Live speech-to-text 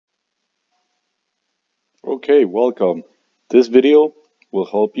Okay, welcome. This video will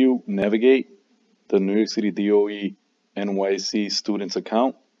help you navigate the New York City DOE NYC students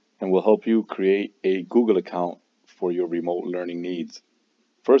account and will help you create a Google account for your remote learning needs.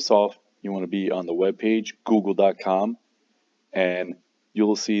 First off, you want to be on the webpage google.com and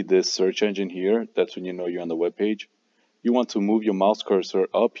you'll see this search engine here. That's when you know you're on the webpage. You want to move your mouse cursor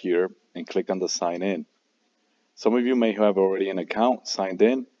up here and click on the sign in. Some of you may have already an account signed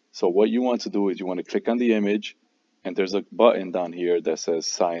in. So what you want to do is you want to click on the image and there's a button down here that says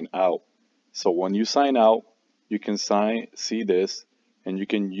sign out. So when you sign out, you can see this and you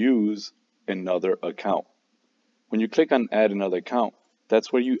can use another account. When you click on add another account,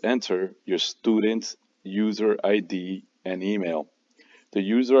 that's where you enter your student's user ID and email. The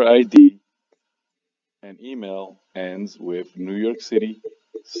user ID and email ends with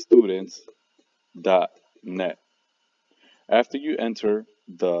newyorkcitystudents.net. After you enter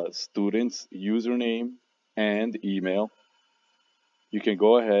the student's username and email, you can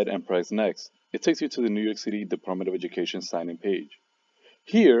go ahead and press next. It takes you to the New York City Department of Education sign-in page.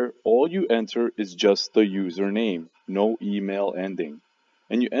 Here, all you enter is just the username, no email ending.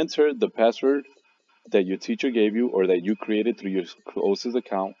 And you enter the password that your teacher gave you or that you created through your closest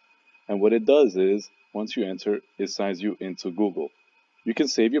account. And what it does is, once you enter, it signs you into Google. You can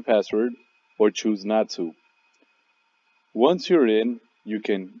save your password or choose not to. Once you're in, you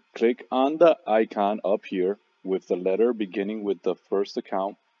can click on the icon up here with the letter beginning with the first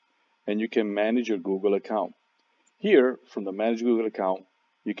account, and you can manage your Google account. Here, from the Manage Google account,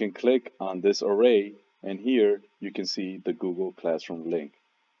 you can click on this array, and here you can see the Google Classroom link.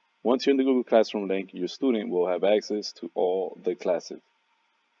 Once you're in the Google Classroom link, your student will have access to all the classes.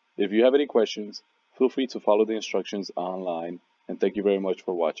 If you have any questions, feel free to follow the instructions online, and thank you very much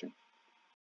for watching.